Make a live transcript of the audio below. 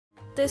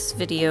This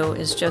video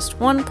is just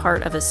one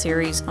part of a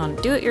series on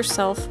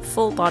do-it-yourself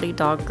full-body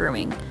dog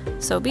grooming,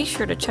 so be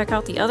sure to check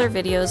out the other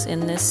videos in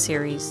this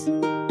series.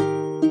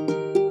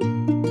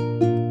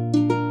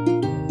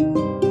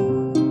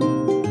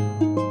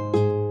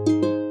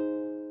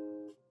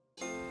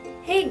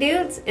 Hey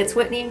dudes, it's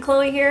Whitney and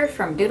Chloe here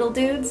from Doodle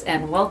Doods,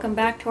 and welcome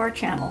back to our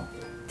channel.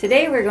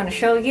 Today we're going to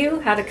show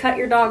you how to cut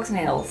your dog's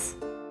nails.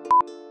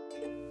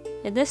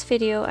 In this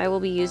video, I will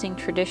be using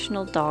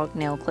traditional dog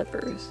nail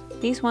clippers.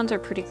 These ones are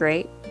pretty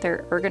great.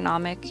 They're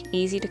ergonomic,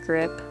 easy to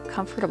grip,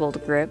 comfortable to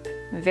grip,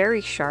 very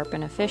sharp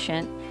and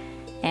efficient,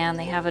 and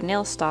they have a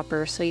nail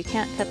stopper so you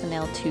can't cut the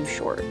nail too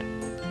short.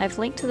 I've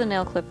linked to the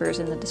nail clippers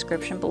in the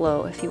description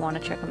below if you want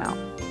to check them out.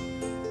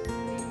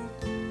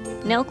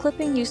 Nail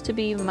clipping used to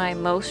be my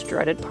most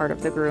dreaded part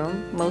of the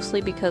groom, mostly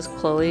because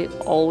Chloe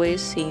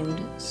always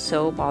seemed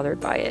so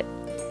bothered by it.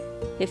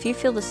 If you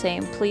feel the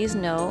same, please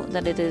know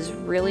that it is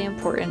really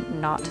important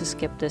not to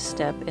skip this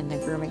step in the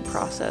grooming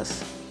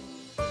process.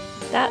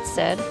 That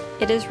said,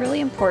 it is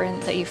really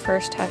important that you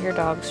first have your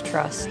dog's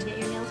trust.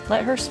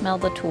 Let her smell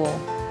the tool.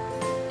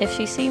 If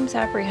she seems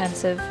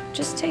apprehensive,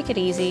 just take it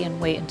easy and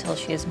wait until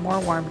she is more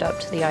warmed up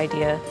to the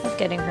idea of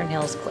getting her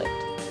nails clipped.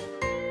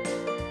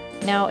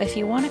 Now, if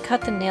you want to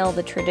cut the nail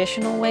the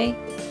traditional way,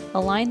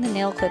 align the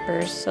nail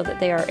clippers so that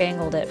they are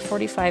angled at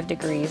 45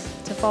 degrees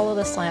to follow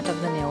the slant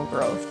of the nail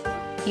growth.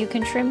 You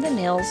can trim the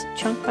nails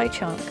chunk by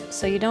chunk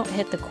so you don't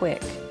hit the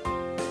quick.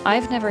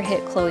 I've never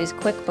hit Chloe's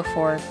quick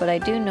before, but I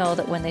do know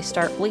that when they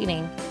start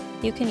bleeding,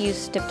 you can use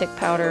styptic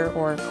powder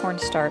or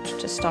cornstarch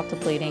to stop the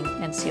bleeding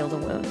and seal the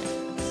wound.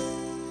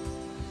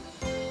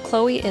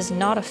 Chloe is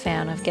not a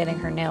fan of getting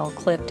her nail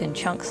clipped in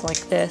chunks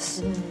like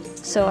this,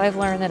 so I've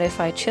learned that if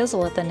I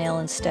chisel at the nail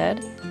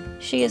instead,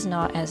 she is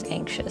not as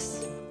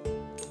anxious.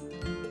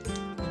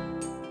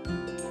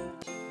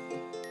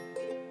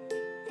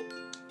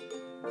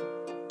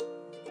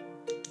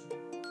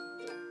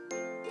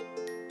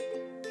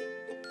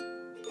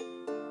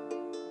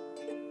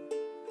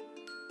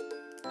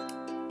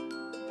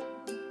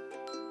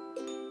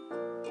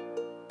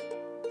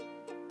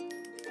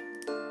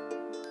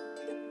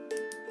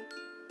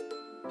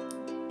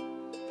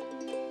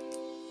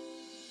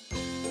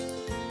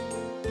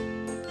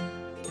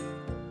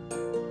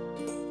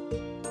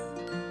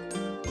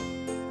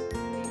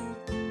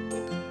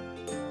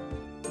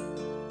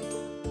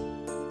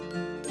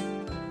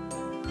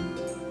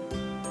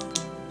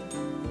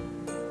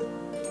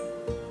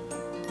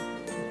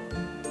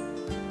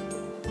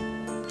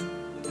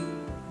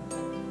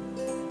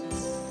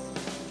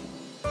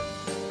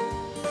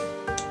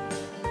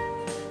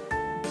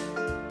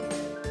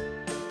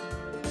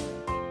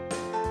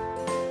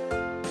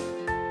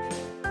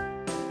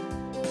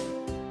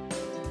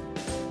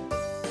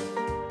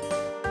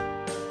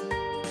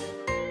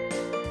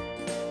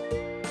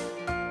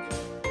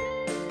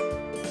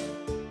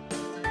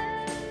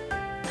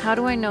 How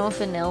do I know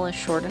if a nail is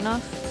short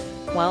enough?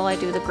 Well, I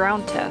do the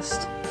ground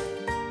test.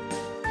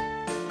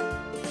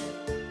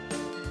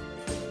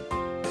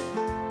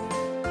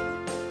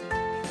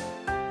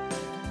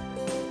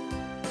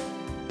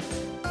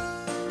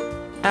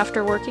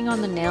 After working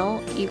on the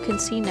nail, you can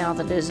see now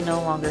that it is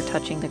no longer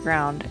touching the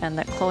ground and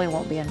that Chloe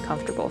won't be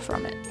uncomfortable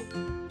from it.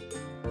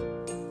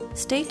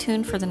 Stay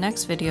tuned for the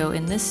next video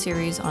in this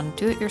series on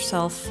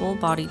do-it-yourself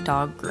full-body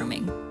dog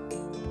grooming.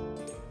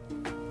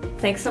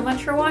 Thanks so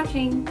much for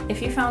watching!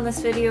 If you found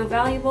this video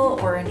valuable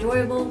or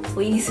enjoyable,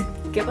 please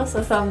give us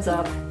a thumbs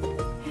up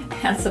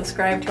and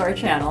subscribe to our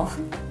channel.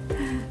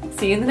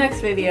 See you in the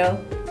next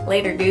video.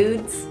 Later,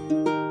 dudes!